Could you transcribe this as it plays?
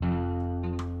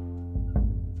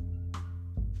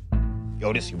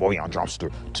Yo, this is your boy on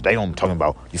Drumster. Today I'm talking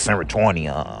about December 20,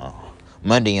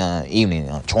 Monday evening,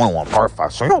 21 part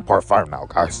 5. So you're on part 5 now,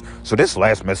 guys. So this is the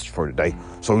last message for today.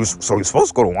 So you're supposed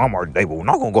to go to Walmart today, but we're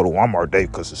not going to go to Walmart today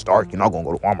because it's dark. You're not going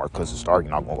to go to Walmart because it's dark. You're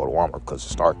not going to go to Walmart because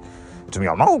it's dark. To me,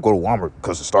 I'm not going to go to Walmart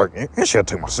because it's dark. And she had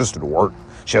to take my sister to work.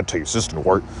 She had to take your sister to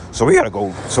work. So we got to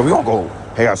go. So we don't go.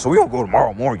 Hey, guys, so we don't go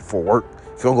tomorrow morning before work.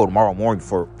 If you don't go tomorrow morning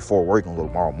before work, you're going to go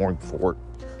tomorrow morning before work.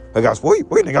 Hey, guys, what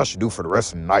do you think I should do for the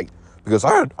rest of the night? Because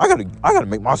I gotta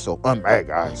make myself unmad,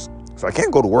 guys. So I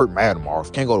can't go to work mad tomorrow.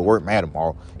 Can't go to work mad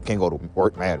tomorrow. Can't go to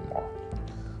work mad tomorrow.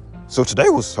 So today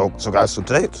was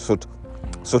today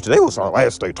was our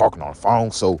last day talking on the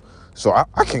phone. So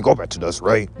I can't go back to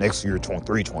Desiree next year,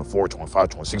 23, 24, 25,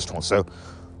 26, 27.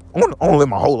 I'm gonna live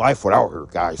my whole life without her,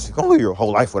 guys. You're gonna live your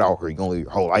whole life without her. You're gonna live your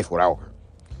whole life without her.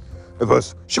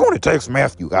 Because she gonna text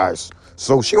Matthew, guys.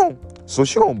 So she gonna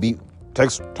be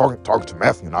talking to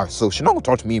Matthew and I. So she's not gonna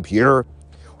talk to me and Pierre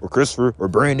or Christopher or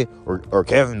Brandon or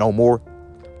Kevin no more.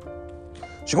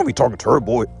 She's gonna be talking to her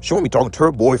boy. She's gonna be talking to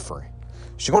her boyfriend.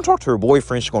 She's gonna talk to her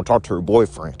boyfriend. She's gonna talk to her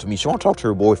boyfriend. To me, she's gonna talk to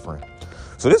her boyfriend.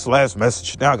 So this last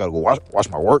message, now I gotta go wash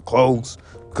my work clothes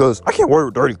because I can't wear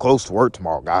dirty clothes to work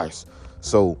tomorrow, guys.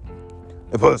 So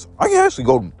because I can actually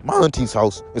go to my auntie's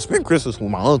house and spend Christmas with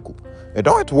my uncle. And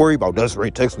don't have to worry about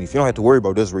Desiree texting me. If you don't have to worry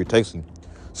about Desiree texting,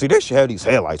 see, they should have these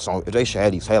headlights on. If they should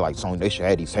have these headlights on, they should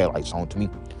have these headlights on. To me,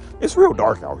 it's real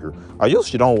dark out here. I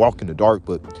usually don't walk in the dark,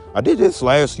 but I did this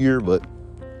last year. But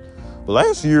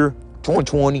last year,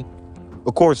 2020,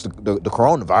 of course, the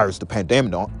coronavirus, the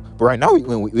pandemic. But right now,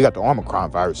 we got the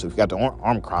Omicron virus. So we got the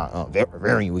Omicron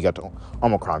variant. We got the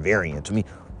Omicron variant. To me,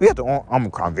 we got the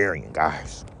Omicron variant,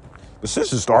 guys. But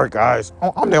since it's dark, guys,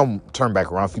 I'm now going to turn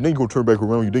back around. If you think you're going to turn back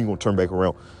around, you think you're going to turn back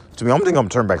around. To me, I'm going to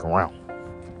turn back around.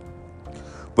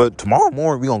 But tomorrow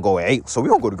morning, we're going to go at 8. So we're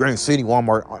going to go to Grand City,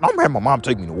 Walmart. I'm going to have my mom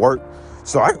take me to work.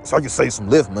 So I can save some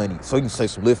Lyft money. So you can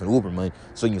save some Lyft and Uber money.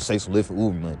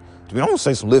 To me, I'm going to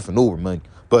save some Lyft and Uber money.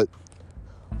 But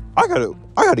I gotta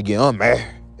get unmad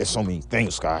at so many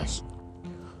things, guys.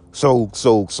 So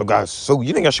guys, so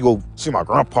you think I should go see my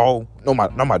grandpa? No,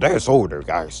 my dad's over there,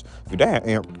 guys. If your dad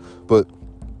ain't, but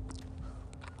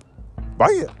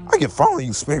I can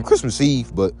finally spend Christmas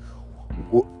Eve, but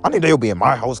I think they'll be in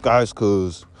my house, guys,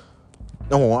 because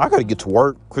I gotta get to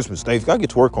work Christmas Day. If you gotta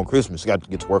get to work on Christmas, you got to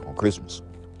get to work on Christmas.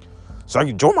 So I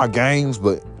can enjoy my games,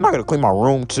 but I'm not gonna clean my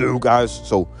room too, guys.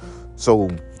 So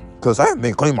because I haven't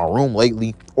been cleaning my room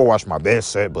lately or wash my bed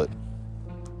set, but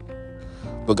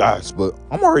guys,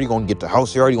 I'm already gonna get the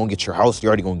house. You're already gonna get your house. You're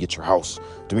already gonna get your house.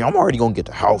 To me, I'm already gonna get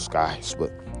the house, guys. But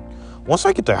once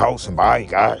I get the house and buy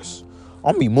it, guys,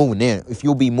 I'm gonna be moving in. If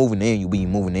you'll be moving in, you'll be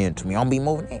moving in. To me, I'm gonna be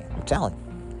moving in. I'm telling you.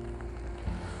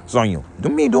 So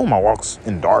me doing my walks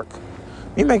in dark,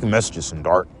 me making messages in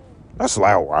dark. That's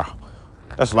loud, wow.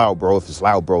 That's loud, bro. If it's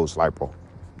loud, bro, it's loud, bro.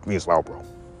 To me, it's loud, bro.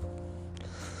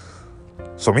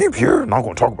 So me and Pierre not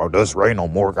gonna talk about Desiree no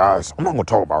more, guys. I'm not gonna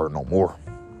talk about her no more.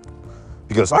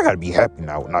 Because I gotta be happy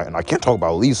now, and I can't talk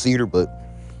about Elise either, but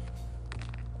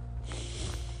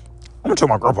I'm gonna tell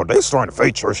my grandpa they starting a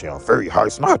faith church in Ferry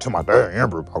Heights, and I gotta tell my dad and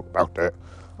Amber about that.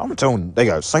 I'm gonna tell them they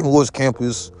got a St. Louis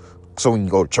campus, so we can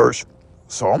go to church.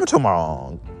 So I'm gonna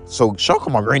tell so shout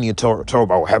out my granny and tell her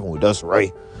about what happened with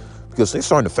Desiree, because they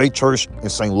starting a faith church in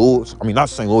St. Louis. I mean, not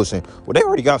St. Louis, well, they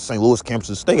already got St. Louis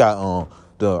campuses. They got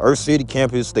the Earth City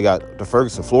campus, they got the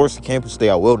Ferguson, Florida campus, they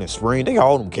got Weldon Spring, they got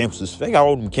all them campuses, and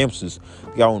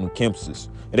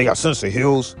they got Sunset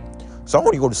Hills. So I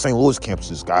want to go to St. Louis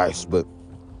campuses, guys, but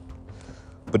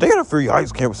they got a Ferry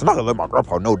Heights campus, and I gotta let my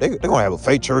grandpa know they're gonna have a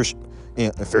faith church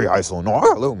in Ferry Heights, Illinois. I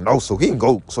gotta let him know so he can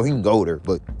go there.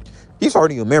 But he's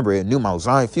already a member at New Mount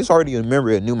Zion. If he's already a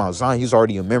member at New Mount Zion, he's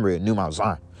already a member at New Mount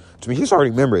Zion. To me, he's already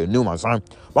a member at New Mount Zion.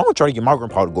 But I'm gonna try to get my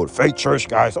grandpa to go to faith church,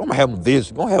 guys. I'm gonna have him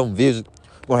visit.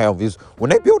 When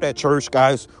they build that church,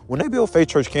 guys, when they build Faith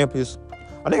Church campus,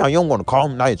 I think I'm going to call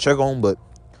him tonight and check on him. But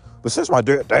since my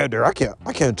dad there, I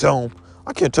can't tell him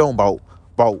about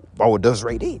what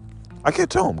Desiree did. I can't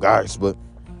tell him, guys. But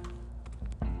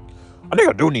I think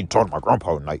I do need to talk to my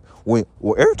grandpa tonight.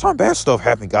 Every time bad stuff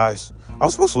happened, guys, I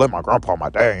was supposed to let my grandpa, my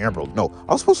dad, and Amber know.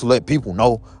 I was supposed to let people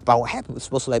know about what happened. I was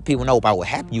supposed to let people know about what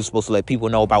happened. You were supposed to let people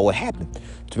know about what happened.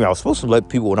 To me, I was supposed to let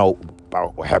people know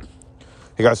about what happened.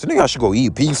 Hey, guys, I think I should go eat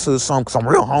a pizza or something because I'm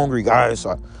real hungry, guys.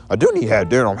 I do need to have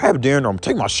dinner. I'm having dinner. I'm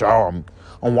taking my shower.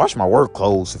 I'm washing my work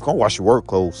clothes. If you're going to wash your work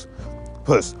clothes.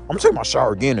 Plus, I'm going to take my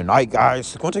shower again tonight, guys.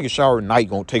 If you're going to take a shower tonight,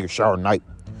 going to take a shower tonight.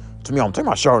 To me, I'm going to take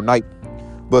my shower tonight.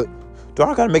 But do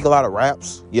I got to make a lot of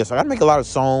raps? Yes, I got to make a lot of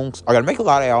songs. I got to make a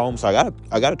lot of albums. I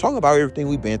got to talk about everything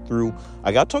we've been through.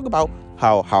 I got to talk about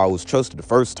how I was trusted the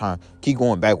first time. Keep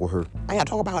going back with her. I gotta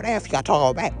talk about that. You gotta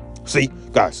talk about that. See,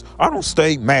 guys, I don't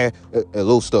stay mad at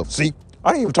little stuff. See,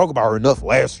 I didn't even talk about her enough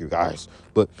last year, guys.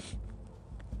 But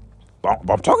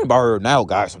I'm talking about her now,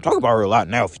 guys. I'm talking about her a lot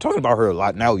now. If you're talking about her a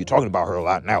lot now, you're talking about her a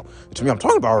lot now. And to me, I'm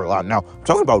talking about her a lot now. I'm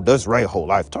talking about Desiree a whole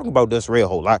life. I'm talking about Desiree a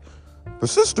whole lot. Her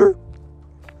sister,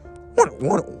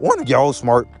 one of y'all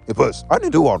smart. But I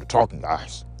didn't do all the talking,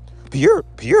 guys. Pierre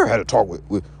had a talk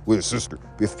with his sister.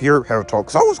 If Pierre had a talk,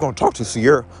 because I was going to talk to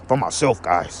Sierra by myself,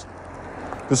 guys.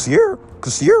 Because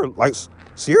Sierra likes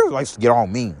to get all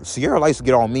mean. Sierra likes to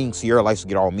get all mean. Sierra likes to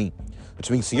get all mean. Which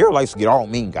means Sierra likes to get all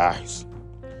mean, guys.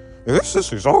 And her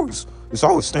sister's always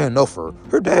standing up for her.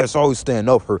 Her dad's always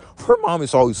standing up for her. Her mom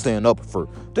is always standing up for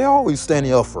her. They always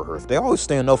standing up for her. If they always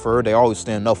stand up for her, they always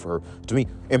stand up for her. To me,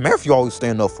 and Matthew always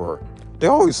stand up for her. They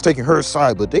always taking her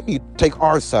side, but they need to take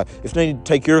our side. If they need to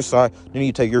take your side, they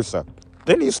need to take your side.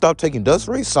 They need to stop taking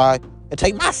Desiree's side and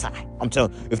take my side. I'm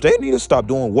telling you, if they need to stop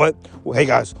doing what? Well, hey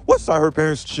guys, what side her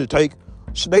parents should take?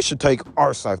 They should take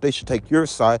our side. If they should take your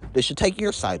side, they should take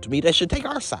your side. To me, they should take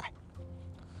our side.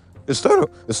 Instead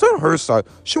of her side,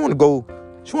 she want to go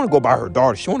by her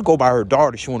daughter. She want to go by her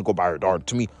daughter. She want to go by her daughter.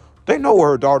 To me, they know what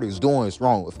her daughter is doing is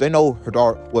wrong. If they know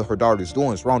what her daughter is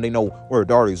doing is wrong, they know what her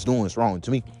daughter is doing is wrong.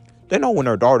 To me, they know when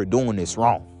her daughter doing this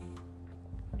wrong.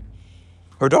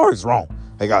 Her daughter's wrong.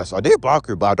 Hey guys, I did block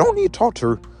her, but I don't need to talk to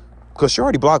her because she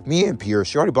already blocked me and Pierre.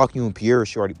 She already blocked you and Pierre.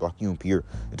 She already blocked you and Pierre.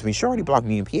 And to me, she already blocked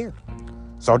me and Pierre.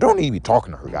 So I don't need to be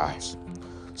talking to her, guys.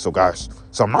 So guys,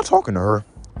 I'm not talking to her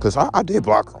because I did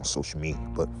block her on social media.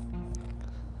 But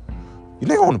you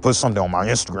think I want to put something on my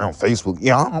Instagram, Facebook?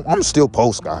 Yeah, I'm still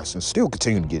post, guys, and still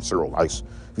continue to get 0 likes.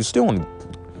 If you still want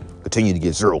to continue to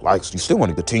get 0 likes, you still want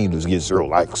to continue to get 0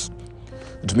 likes.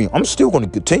 And to me, I'm still going to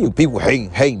continue. People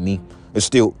hate me and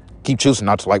still keep choosing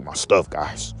not to like my stuff,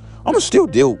 guys. I'm gonna still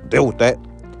deal with that.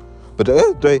 But at the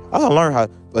end of the day, I gotta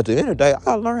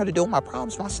learn how to deal with my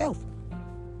problems myself.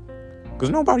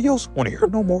 Because nobody else want to hear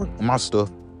no more of my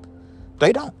stuff.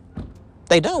 They don't.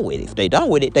 They done with it. If they done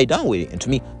with it, they done with it. And to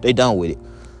me, they done with it.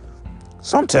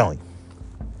 So I'm telling you.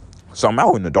 So I'm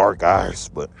out in the dark, guys.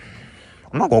 But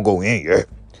I'm not going to go in yet.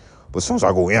 But as soon as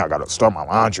I go in, I got to start my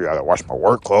laundry. I got to wash my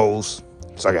work clothes.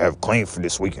 So I can have it clean for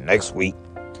this week and next week.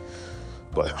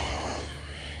 But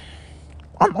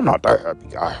I'm not that happy,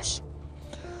 guys.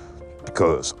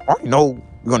 Because I already know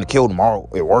we're going to kill tomorrow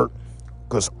at work.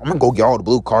 Because I'm going to go get all the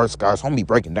blue cards, guys. I'm going to be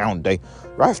breaking down today.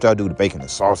 Right after I do the bacon and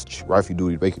sausage. Right after you do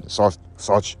the bacon and sausage.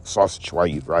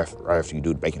 Right after you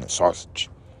do the bacon and sausage.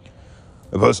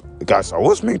 Because, guys, I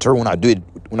was mean to her when I did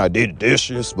the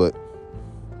dishes. But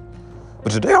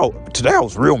today I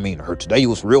was real mean to her. Today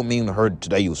was real mean to her.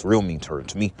 Today was real mean to her.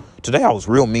 To me, today I was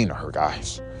real mean to her,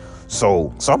 guys.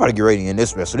 So I'm about to get ready in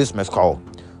this mess. So this mess called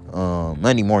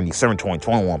Monday morning, December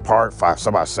 2021, part 5.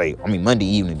 Monday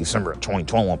evening, December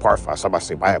 2021, part 5. Somebody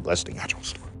say, bye, blessed day.